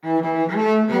Though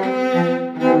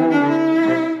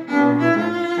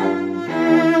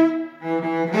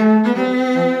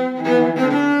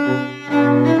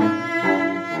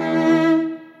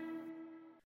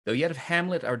yet of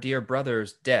Hamlet, our dear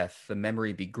brother's death, the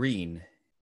memory be green,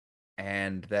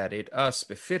 and that it us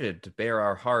befitted to bear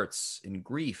our hearts in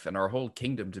grief, and our whole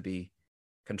kingdom to be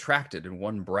contracted in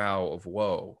one brow of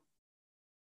woe.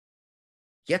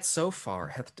 Yet so far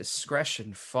hath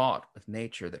discretion fought with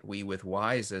nature, that we with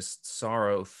wisest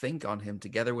sorrow think on him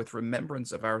together with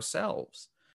remembrance of ourselves.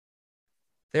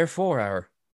 Therefore our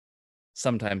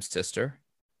sometimes sister,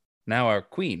 now our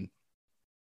queen,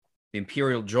 the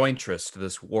imperial jointress to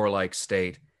this warlike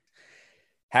state,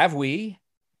 have we,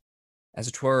 as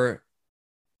it were,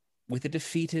 with a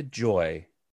defeated joy,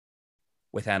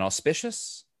 with an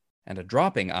auspicious and a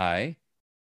dropping eye,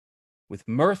 with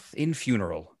mirth in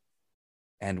funeral,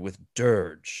 and with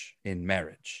dirge in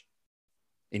marriage,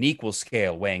 in equal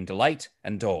scale weighing delight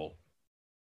and dole,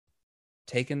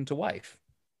 taken to wife.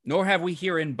 Nor have we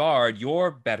herein barred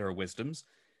your better wisdoms,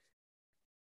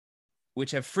 which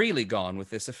have freely gone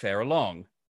with this affair along,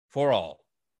 for all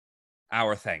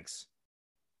our thanks.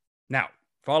 Now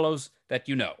follows that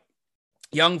you know,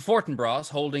 young Fortinbras,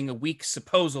 holding a weak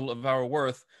supposal of our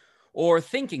worth, or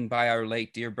thinking by our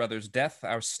late dear brother's death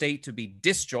our state to be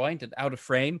disjoint and out of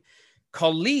frame,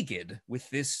 colleagued with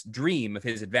this dream of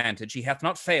his advantage, he hath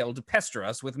not failed to pester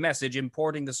us with message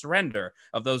importing the surrender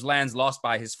of those lands lost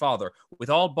by his father, with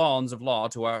all bonds of law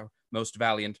to our most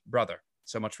valiant brother.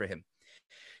 So much for him.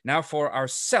 Now for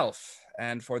ourself,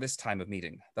 and for this time of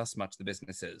meeting, thus much the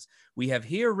business is. We have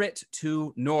here writ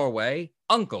to Norway,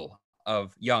 uncle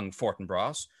of young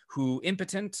Fortinbras, who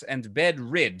impotent and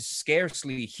bed-rid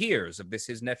scarcely hears of this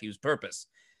his nephew's purpose,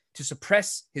 to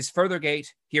suppress his further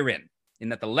gate herein, in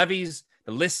that the levies,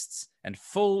 the lists, and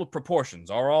full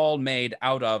proportions are all made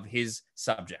out of his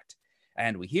subject.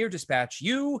 And we here dispatch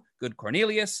you, good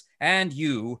Cornelius, and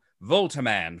you,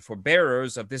 Voltaman, for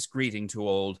bearers of this greeting to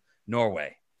old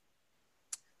Norway.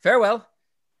 Farewell,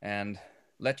 and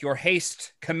let your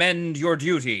haste commend your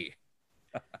duty.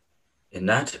 In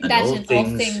that and That all in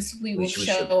things, all things we will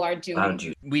show our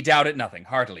duty. We doubt it nothing.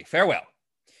 Heartily. Farewell.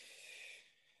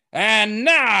 And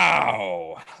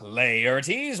now,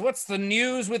 Laertes, what's the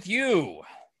news with you?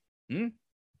 You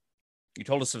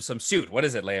told us of some suit. What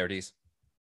is it, Laertes?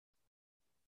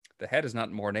 The head is not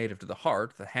more native to the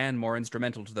heart, the hand more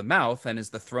instrumental to the mouth, and is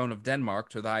the throne of Denmark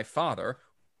to thy father.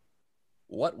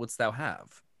 What wouldst thou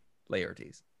have,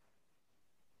 Laertes?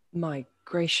 My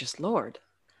gracious lord,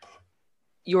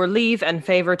 your leave and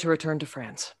favor to return to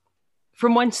France.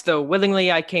 From whence, though,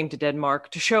 willingly I came to Denmark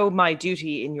to show my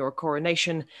duty in your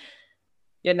coronation.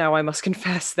 Yet now I must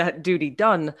confess that duty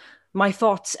done, my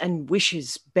thoughts and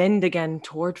wishes bend again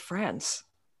toward France,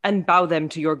 and bow them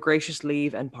to your gracious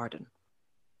leave and pardon.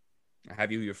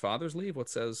 Have you your father's leave? What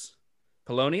says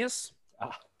Polonius?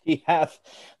 He hath,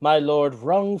 my lord,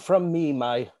 wrung from me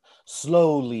my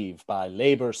slow leave by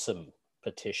laborsome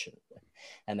petition,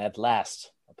 and at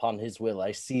last, upon his will,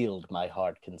 I sealed my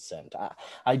hard consent.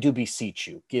 I do beseech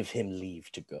you, give him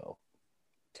leave to go.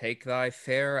 Take thy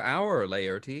fair hour,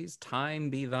 Laertes,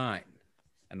 time be thine,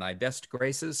 and thy best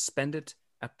graces spend it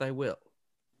at thy will.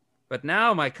 But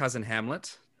now, my cousin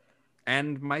Hamlet,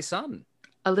 and my son.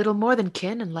 A little more than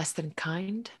kin and less than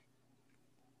kind.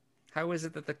 How is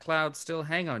it that the clouds still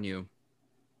hang on you?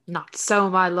 Not so,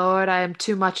 my lord, I am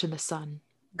too much in the sun.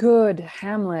 Good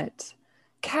Hamlet,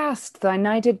 cast thy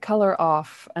nighted colour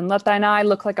off, and let thine eye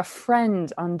look like a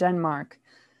friend on Denmark.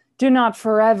 Do not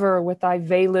forever with thy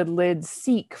veiled lids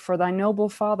seek for thy noble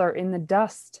father in the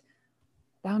dust.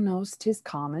 Thou know'st 'tis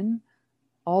common.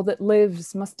 All that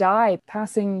lives must die,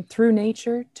 passing through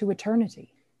nature to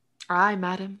eternity. Aye,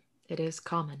 madam, it is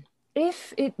common.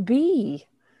 If it be,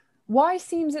 why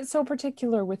seems it so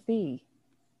particular with thee?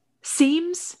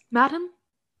 Seems, madam?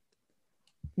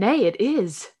 Nay, it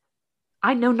is.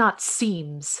 I know not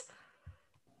seems.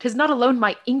 'Tis not alone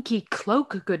my inky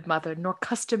cloak, good mother, nor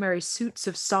customary suits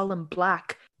of solemn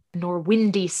black, nor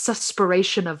windy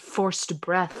suspiration of forced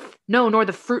breath, no, nor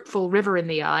the fruitful river in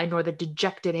the eye, nor the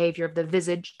dejected behavior of the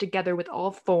visage, together with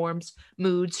all forms,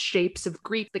 moods, shapes of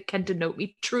grief that can denote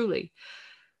me truly.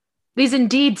 These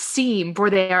indeed seem,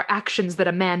 for they are actions that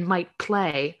a man might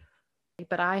play,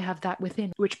 but I have that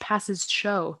within which passes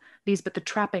show, these but the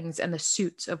trappings and the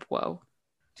suits of woe.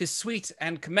 'Tis sweet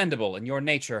and commendable in your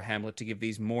nature, Hamlet, to give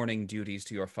these mourning duties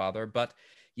to your father, but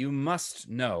you must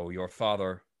know your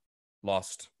father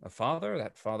lost a father,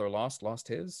 that father lost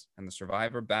his, and the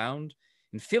survivor bound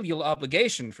in filial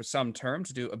obligation for some term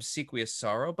to do obsequious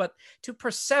sorrow, but to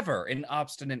persever in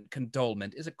obstinate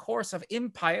condolement is a course of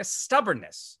impious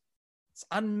stubbornness. It's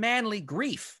unmanly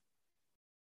grief.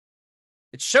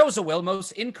 It shows a will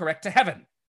most incorrect to heaven,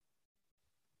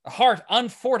 a heart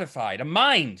unfortified, a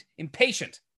mind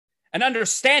impatient, an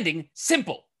understanding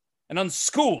simple and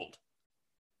unschooled.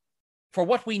 For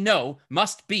what we know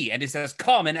must be and is as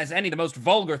common as any the most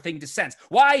vulgar thing to sense.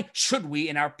 Why should we,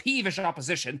 in our peevish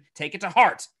opposition, take it to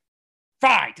heart?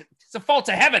 Fie, it's a fault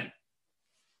to heaven,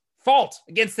 fault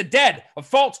against the dead, a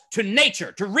fault to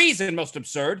nature, to reason most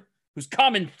absurd, whose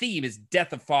common theme is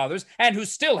death of fathers, and who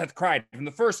still hath cried from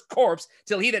the first corpse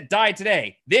till he that died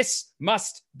today. This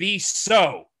must be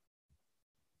so.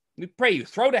 We pray you,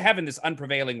 throw to heaven this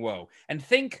unprevailing woe, and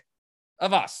think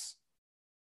of us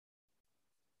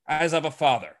as of a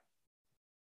father.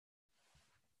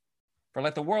 For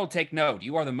let the world take note,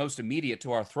 you are the most immediate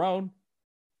to our throne,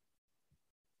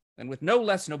 and with no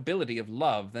less nobility of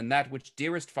love than that which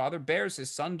dearest father bears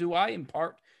his son do I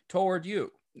impart toward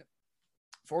you.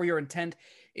 For your intent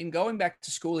in going back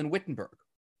to school in Wittenberg,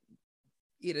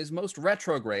 it is most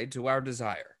retrograde to our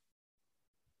desire.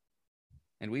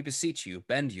 And we beseech you,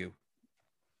 bend you,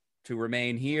 to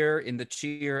remain here in the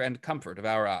cheer and comfort of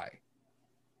our eye.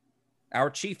 Our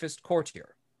chiefest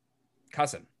courtier,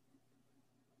 cousin,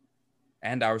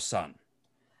 and our son.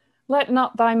 Let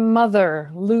not thy mother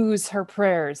lose her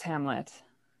prayers, Hamlet.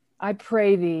 I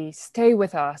pray thee, stay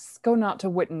with us, go not to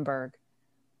Wittenberg.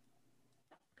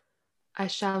 I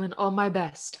shall in all my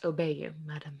best obey you,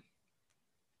 madam.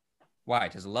 Why,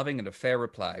 'tis a loving and a fair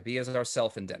reply, be as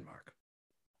ourself in Denmark.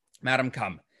 Madam,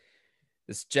 come.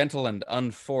 This gentle and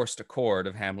unforced accord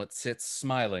of Hamlet sits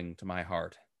smiling to my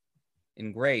heart,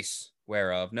 in grace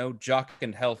whereof no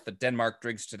jocund health that Denmark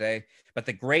drinks today, but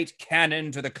the great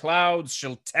cannon to the clouds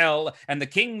shall tell, and the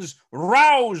kings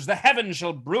rouse, the heavens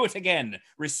shall brew it again,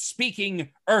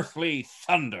 respeaking earthly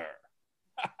thunder.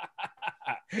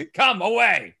 Come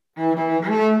away.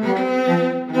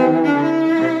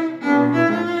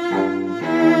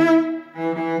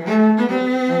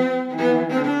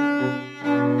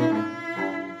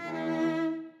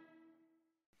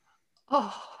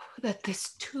 Oh, that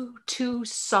this too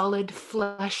solid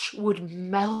flesh would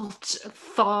melt,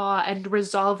 thaw, and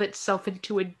resolve itself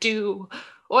into a dew,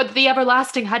 or that the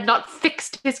everlasting had not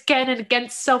fixed his cannon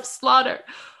against self-slaughter.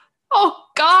 Oh,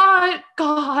 God,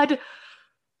 God,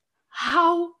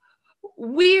 how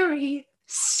weary,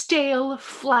 stale,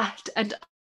 flat, and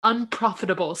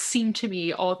unprofitable seem to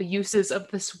me all the uses of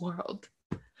this world.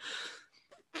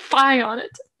 Fie on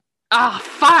it. Ah,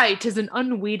 fie! 'Tis an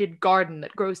unweeded garden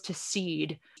that grows to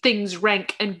seed. Things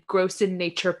rank and gross in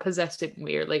nature possess it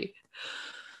merely.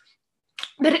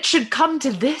 That it should come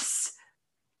to this,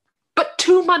 but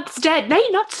 2 months dead, nay,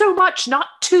 not so much,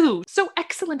 not 2. So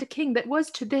excellent a king that was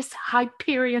to this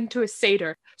Hyperion to a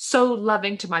satyr, so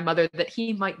loving to my mother that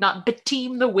he might not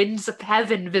beteem the winds of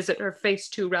heaven visit her face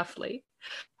too roughly.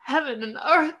 Heaven and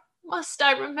earth must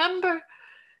I remember.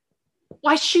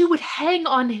 Why, she would hang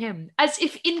on him as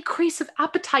if increase of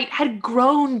appetite had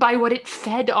grown by what it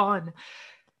fed on.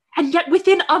 And yet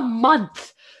within a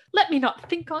month, let me not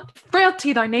think on't,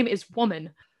 frailty thy name is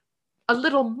woman, a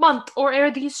little month or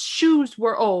ere these shoes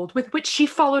were old, with which she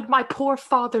followed my poor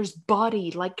father's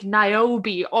body like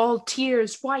Niobe, all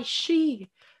tears. Why, she,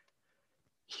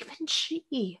 even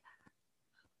she,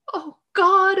 oh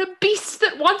God, a beast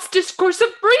that once discourse of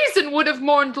reason would have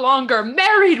mourned longer,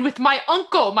 married with my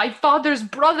uncle, my father's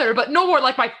brother, but no more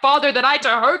like my father than I to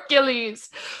Hercules.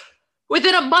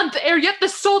 Within a month, ere yet the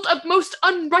salt of most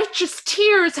unrighteous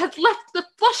tears had left the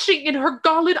flushing in her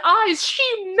galled eyes,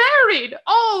 she married,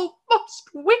 oh, most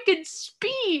wicked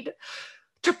speed,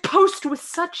 to post with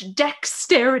such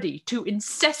dexterity to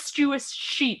incestuous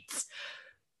sheets.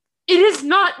 It is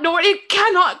not, nor it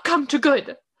cannot come to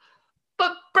good.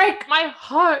 But break my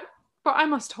heart, for I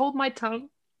must hold my tongue.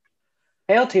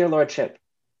 Hail to your lordship.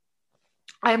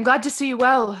 I am glad to see you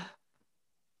well.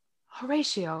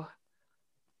 Horatio.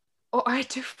 Oh, I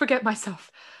do forget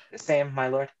myself. The same, my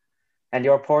lord, and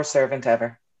your poor servant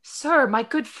ever. Sir, my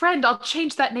good friend, I'll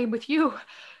change that name with you.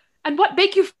 And what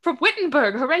make you from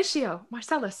Wittenberg, Horatio?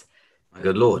 Marcellus. My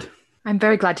good lord. I'm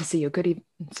very glad to see you. Good evening,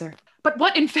 sir. But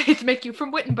what in faith make you from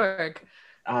Wittenberg?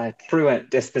 Truant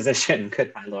disposition,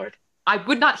 good my lord. I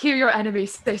would not hear your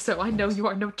enemies say so. I know you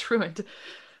are no truant.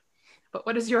 But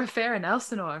what is your affair in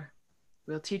Elsinore?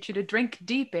 We'll teach you to drink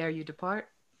deep ere you depart.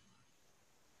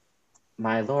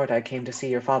 My lord, I came to see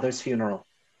your father's funeral.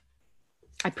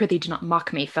 I prithee do not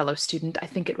mock me, fellow student. I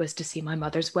think it was to see my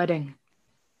mother's wedding.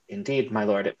 Indeed, my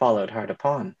lord, it followed hard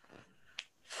upon.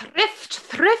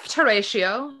 Thrift,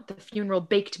 Horatio. The funeral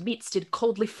baked meats did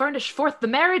coldly furnish forth the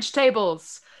marriage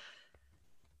tables.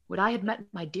 Would I had met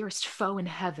my dearest foe in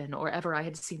heaven, or ever I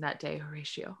had seen that day,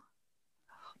 Horatio.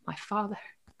 My father.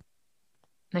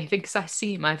 Methinks I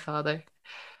see my father.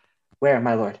 Where,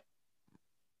 my lord?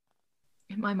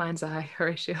 In my mind's eye,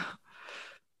 Horatio.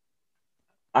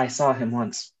 I saw him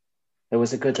once. It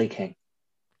was a goodly king.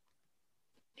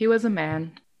 He was a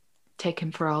man. Take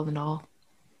him for all in all.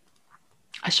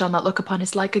 I shall not look upon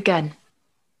his like again.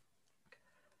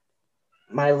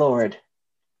 My lord,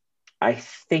 I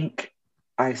think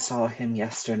I saw him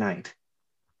yesternight.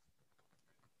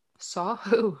 Saw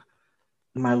who?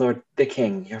 My lord, the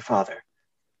king, your father.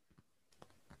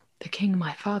 The king,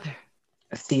 my father.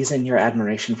 Season your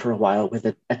admiration for a while with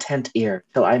an attent ear,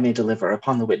 till I may deliver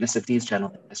upon the witness of these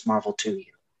gentlemen this marvel to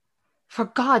you. For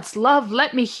God's love,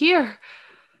 let me hear.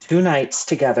 2 nights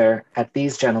together had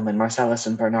these gentlemen, Marcellus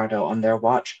and Bernardo, on their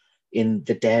watch in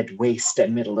the dead waste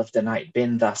and middle of the night,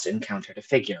 been thus encountered a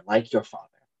figure, like your father,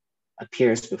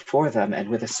 appears before them, and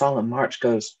with a solemn march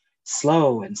goes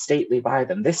slow and stately by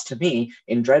them. This to me,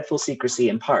 in dreadful secrecy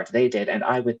in part, they did, and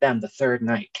I with them the 3rd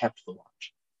night kept the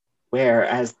watch. Where,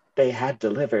 as they had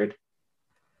delivered,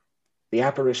 the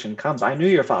apparition comes. I knew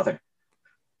your father.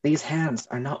 These hands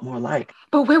are not more like.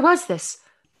 But where was this?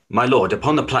 My lord,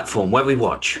 upon the platform where we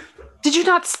watch. Did you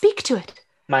not speak to it?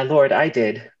 My lord, I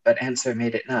did, but answer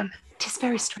made it none. 'Tis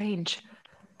very strange.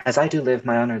 As I do live,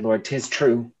 my honor, lord, 'tis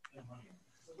true.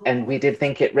 And we did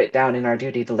think it writ down in our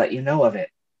duty to let you know of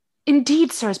it.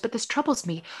 Indeed, sirs, but this troubles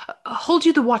me. Hold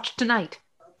you the watch tonight?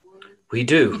 We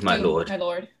do, my lord. My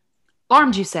lord.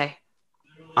 Armed, you say?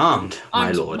 Armed, my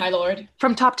Armed, lord. my lord.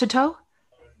 From top to toe?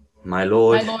 My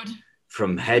lord, My lord.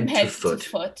 from head to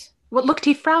foot. What looked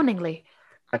he frowningly?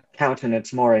 A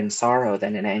countenance more in sorrow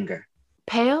than in anger.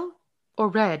 Pale or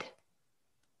red?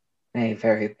 Nay,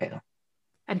 very pale.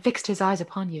 And fixed his eyes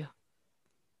upon you?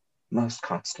 Most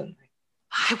constantly.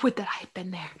 I would that I had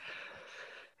been there.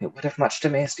 It would have much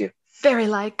amazed you. Very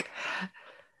like.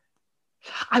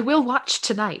 I will watch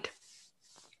tonight.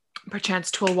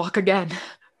 Perchance 'twill walk again.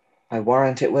 I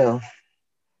warrant it will.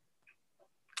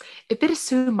 If it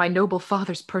assume my noble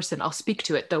father's person, I'll speak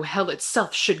to it, though hell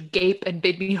itself should gape and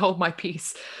bid me hold my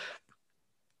peace.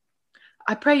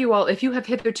 I pray you all, if you have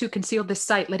hitherto concealed this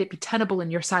sight, let it be tenable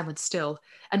in your silence still,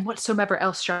 and whatsoever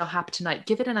else shall hap tonight,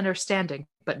 give it an understanding,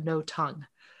 but no tongue.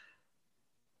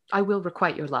 I will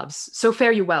requite your loves, so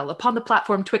fare you well. Upon the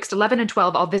platform 'twixt 11 and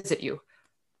 12, I'll visit you.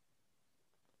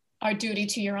 Our duty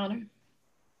to your honor.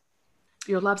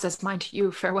 Your loves as mine to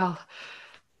you, farewell.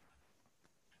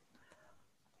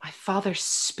 My father's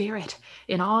spirit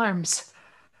in arms.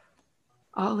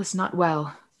 All is not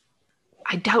well.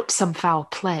 I doubt some foul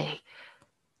play.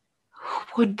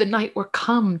 Would the night were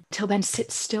come, till then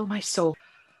sit still my soul.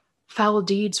 Foul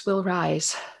deeds will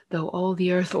rise, though all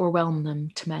the earth o'erwhelm them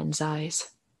to men's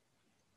eyes.